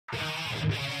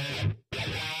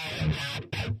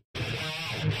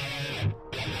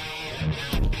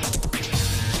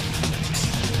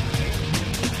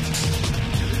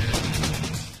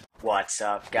What's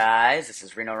up, guys? This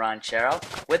is rinoranchero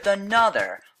with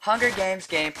another Hunger Games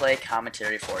gameplay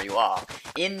commentary for you all.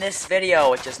 In this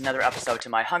video, which is another episode to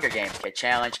my Hunger Games kit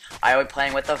challenge, I will be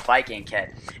playing with the Viking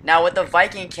kit. Now, with the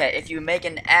Viking kit, if you make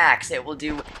an axe, it will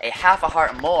do a half a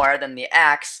heart more than the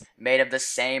axe made of the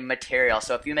same material.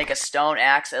 So if you make a stone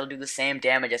axe, it'll do the same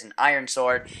damage as an iron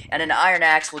sword, and an iron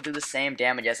axe will do the same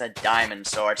damage as a diamond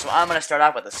sword. So I'm going to start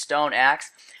off with a stone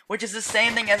axe, which is the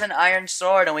same thing as an iron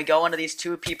sword, and we go into these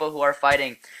two people who are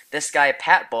fighting this guy,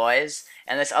 Pat Boys,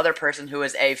 and this other person who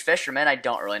is a fisherman. I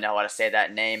don't really know how to say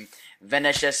that name.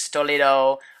 Vinicius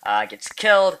Toledo gets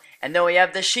killed, and then we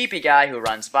have the sheepy guy who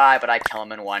runs by, but I kill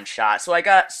him in one shot. So I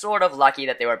got sort of lucky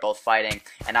that they were both fighting,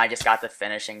 and I just got the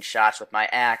finishing shots with my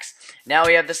axe. Now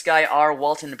we have this guy, R.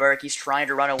 Waltenberg. He's trying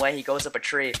to run away. He goes up a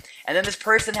tree, and then this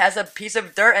person has a piece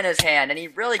of dirt in his hand, and he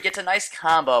really gets a nice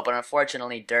combo, but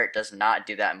unfortunately dirt does not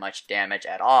do that much damage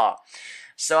at all.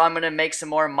 So I'm going to make some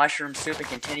more mushroom soup and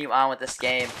continue on with this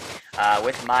game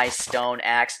with my stone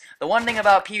axe. The one thing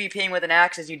about PvPing with an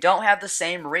axe is you don't have the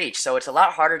same reach, so it's a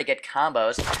lot harder to get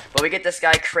combos. But we get this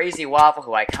guy, Crazy Waffle,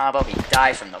 who I combo. He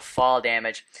dies from the fall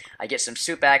damage. I get some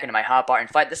soup back into my hotbar and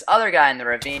fight this other guy in the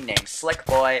ravine named Slick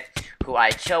Boy, who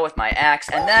I kill with my axe,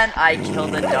 and then I kill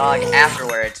the dog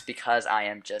afterwards because I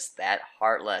am just that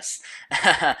heartless.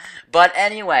 But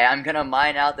anyway, I'm going to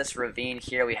mine out this ravine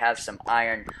here. We have some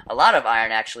iron, a lot of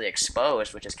iron actually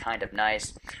exposed, which is kind of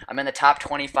nice. I'm in the top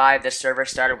 25. This server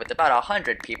started with about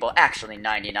 100 people, actually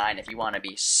 99 if you want to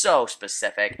be so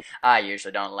specific. I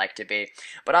usually don't like to be.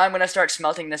 But I'm going to start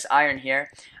smelting this iron here,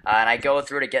 and I go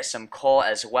through to get some coal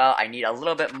as well. I need a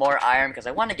little bit more iron because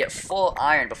I want to get full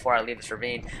iron before I leave this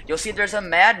ravine. You'll see there's a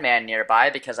madman nearby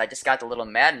because I just got the little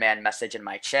madman message in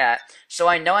my chat. So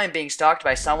I know I'm being stalked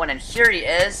by someone, and here he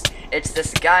is. It's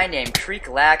this guy named Creek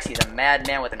Lax. He's a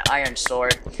madman with an iron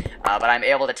sword, but I'm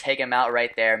able to take him out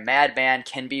right there. Madman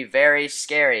can be very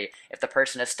scary if the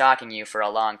person is stalking you for a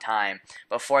long time,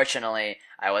 but fortunately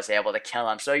I was able to kill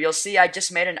him. So you'll see I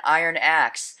just made an iron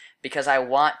axe because I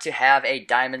want to have a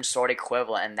diamond sword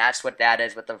equivalent, and that's what that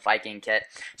is with the Viking kit.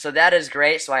 So that is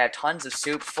great. So I have tons of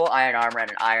soup, full iron armor,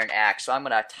 and an iron axe. So I'm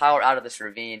going to tower out of this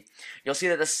ravine. You'll see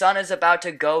that the sun is about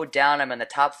to go down. I'm in the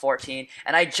top 14,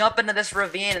 and I jump into this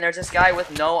ravine, and there's this guy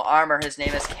with no armor. His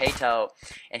name is Kato,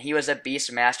 and he was a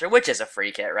Beastmaster, which is a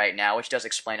free kit right now, which does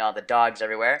explain all the dogs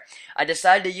everywhere. I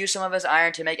decided to use some of his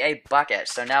iron to make a bucket,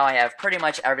 so now I have pretty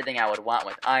much everything I would want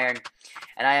with iron,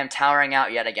 and I am towering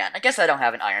out yet again. I guess I don't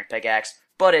have an iron pickaxe,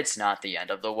 but it's not the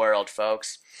end of the world,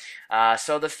 folks.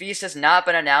 So the feast has not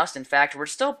been announced. In fact, we're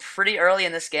still pretty early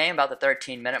in this game, about the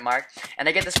 13-minute mark. And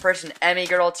I get this person, Emmy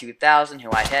Girl 2000, who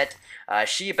I hit.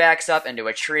 She backs up into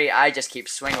a tree. I just keep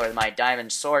swinging with my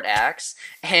diamond sword axe,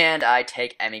 and I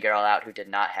take Emmy Girl out, who did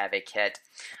not have a kit.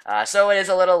 So it is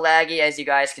a little laggy, as you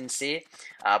guys can see,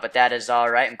 but that is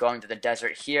alright. I'm going to the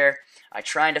desert here. I'm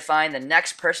trying to find the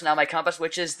next person on my compass,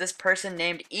 which is this person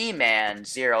named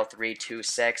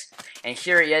eman0326. And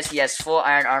here he is. He has full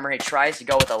iron armor. He tries to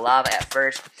go with the lava at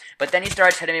first, but then he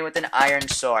starts hitting me with an iron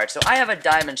sword. So I have a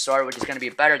diamond sword, which is going to be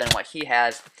better than what he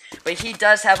has. But he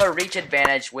does have a reach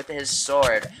advantage with his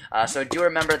sword. So do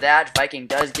remember that. Viking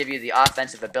does give you the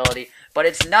offensive ability, but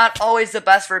it's not always the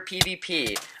best for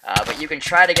PvP. But you can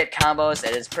try to get combos.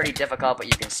 It is pretty difficult, but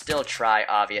you can still try,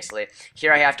 obviously.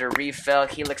 Here I have to refill.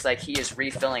 He looks like he is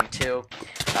refilling too.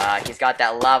 He's got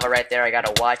that lava right there. I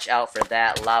gotta watch out for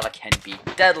that. Lava can be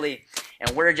deadly.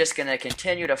 And we're just gonna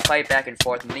continue to fight back and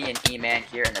forth, me and E-Man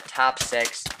here in the top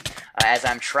 6. As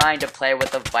I'm trying to play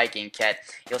with the Viking kit.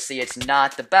 You'll see it's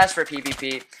not the best for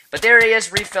PvP, but there he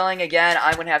is refilling again.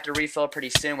 I'm going to have to refill pretty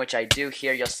soon, which I do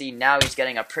here. You'll see now he's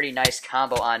getting a pretty nice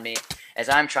combo on me as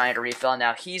I'm trying to refill.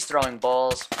 Now he's throwing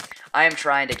bowls. I am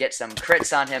trying to get some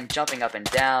crits on him, jumping up and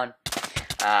down.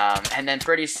 And then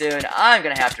pretty soon I'm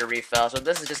going to have to refill. So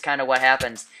this is just kind of what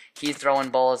happens. He's throwing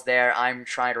bowls there. I'm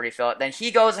trying to refill it. Then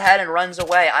he goes ahead and runs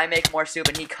away. I make more soup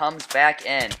and he comes back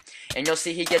in. And you'll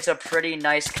see he gets a pretty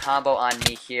nice combo on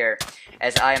me here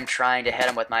as I am trying to hit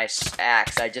him with my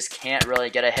axe. I just can't really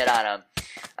get a hit on him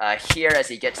here as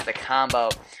he gets the combo.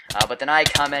 But then I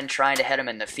come in trying to hit him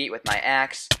in the feet with my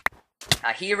axe.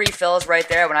 He refills right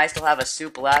there when I still have a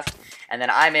soup left, and then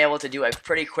I'm able to do a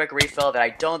pretty quick refill that I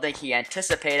don't think he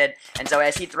anticipated, and so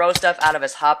as he throws stuff out of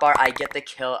his hotbar, I get the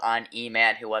kill on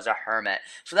E-Man, who was a hermit.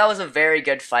 So that was a very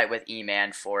good fight with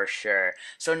E-Man for sure.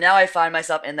 So now I find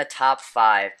myself in the top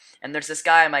 5, and there's this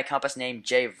guy on my compass named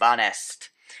Javanest.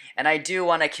 And I do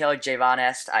want to kill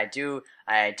Javanest.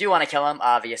 I do want to kill him,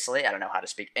 obviously. I don't know how to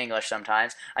speak English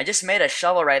sometimes. I just made a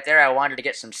shovel right there. I wanted to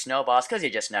get some snowballs, because you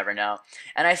just never know.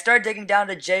 And I start digging down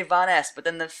to J. Von S, but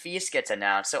then the feast gets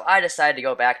announced, so I decide to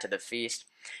go back to the feast.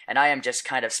 And I am just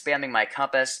kind of spamming my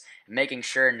compass, making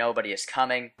sure nobody is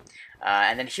coming.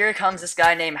 And then here comes this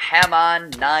guy named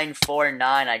Hamon949.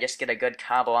 I just get a good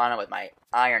combo on him with my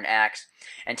iron axe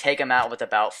and take him out with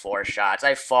about 4 shots.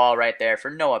 I fall right there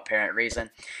for no apparent reason.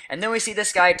 And then we see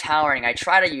this guy towering. I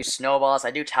try to use snowballs.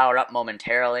 I do tower up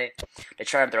momentarily to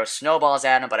try to throw snowballs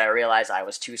at him, but I realize I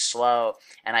was too slow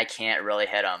and I can't really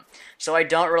hit him. So I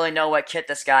don't really know what kit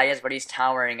this guy is, but he's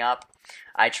towering up.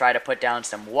 I try to put down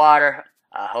some water,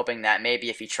 hoping that maybe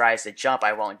if he tries to jump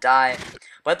I won't die.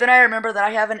 But then I remember that I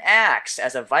have an axe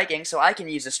as a Viking, so I can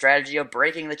use the strategy of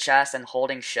breaking the chest and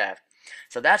holding shift.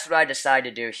 So that's what I decide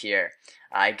to do here.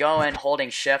 I go in holding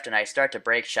shift and I start to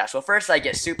break chests. Well, first I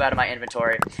get soup out of my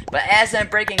inventory, but as I'm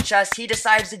breaking chests, he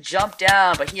decides to jump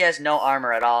down, but he has no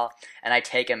armor at all, and I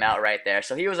take him out right there.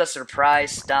 So he was a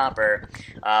surprise stomper,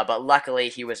 but luckily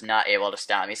he was not able to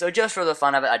stomp me. So just for the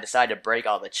fun of it, I decide to break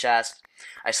all the chests.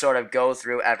 I sort of go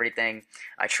through everything,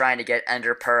 trying to get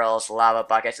ender pearls, lava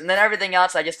buckets, and then everything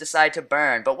else I just decide to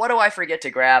burn. But what do I forget to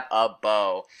grab? A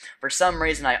bow. For some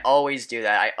reason, I always do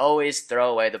that. I always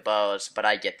throw away the bows, but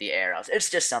I get the arrows. It's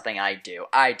just something I do.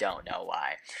 I don't know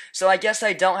why. So I guess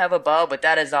I don't have a bow, but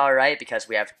that is alright, because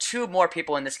we have 2 more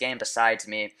people in this game besides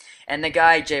me. And the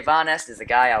guy, Javonest, is the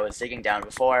guy I was digging down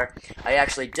before. I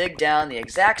actually dig down the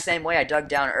exact same way I dug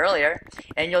down earlier,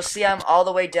 and you'll see I'm all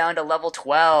the way down to level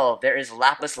 12. There is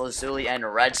lapis lazuli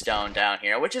and redstone down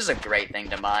here, which is a great thing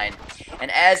to mine. And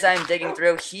as I'm digging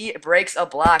through, he breaks a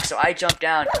block, so I jump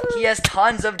down. He has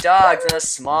tons of dogs in a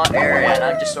small area, and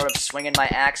I'm just sort of swinging my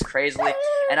axe crazily,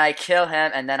 and I kill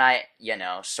him, and then I,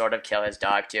 sort of kill his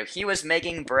dog too. He was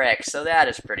making bricks, so that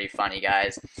is pretty funny,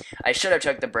 guys. I should have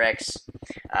took the bricks,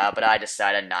 but I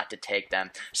decided not to take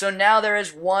them. So now there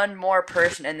is 1 more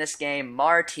person in this game,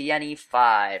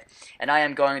 Martieni5, and I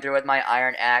am going through with my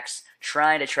iron axe,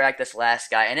 trying to track this last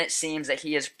guy, and it seems that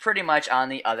he is pretty much on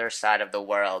the other side of the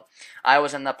world. I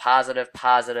was in the positive,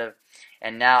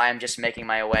 and now I'm just making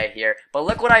my way here. But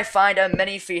look what I find, a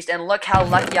mini feast, and look how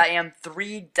lucky I am.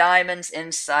 3 diamonds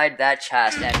inside that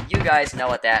chest, and you guys know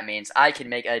what that means. I can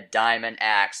make a diamond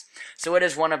axe. So it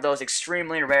is one of those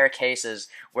extremely rare cases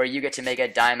where you get to make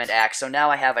a diamond axe. So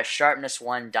now I have a sharpness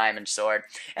 1 diamond sword,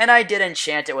 and I did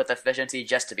enchant it with efficiency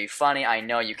just to be funny. I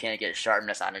know you can't get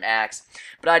sharpness on an axe,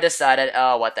 but I decided,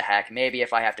 oh, what the heck, maybe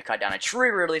if I have to cut down a tree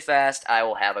really fast, I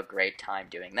will have a great time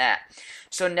doing that.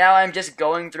 So now I'm just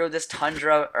going through this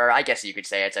tundra, or I guess you could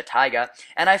say it's a taiga,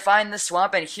 and I find the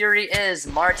swamp, and here he is,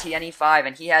 Martieni5,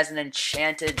 and he has an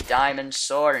enchanted diamond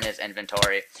sword in his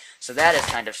inventory. So that is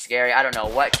kind of scary. I don't know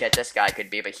what kit this guy could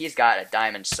be, but he's got a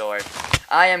diamond sword.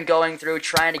 I am going through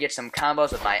trying to get some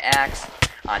combos with my axe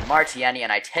on Martieni,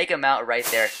 and I take him out right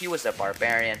there. He was a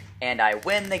barbarian, and I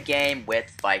win the game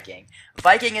with Viking.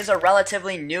 Viking is a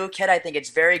relatively new kit. I think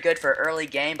it's very good for early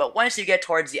game, but once you get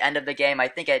towards the end of the game, I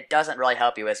think it doesn't really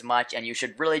help you as much, and you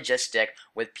should really just stick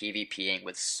with PvPing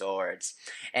with swords.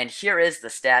 And here is the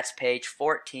stats page,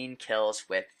 14 kills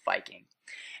with Viking.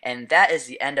 And that is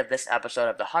the end of this episode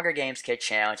of the Hunger Games Kit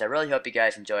Challenge. I really hope you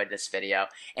guys enjoyed this video.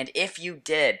 And if you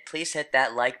did, please hit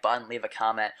that like button, leave a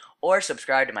comment, or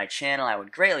subscribe to my channel. I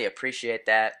would greatly appreciate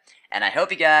that. And I hope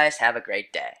you guys have a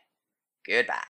great day. Goodbye.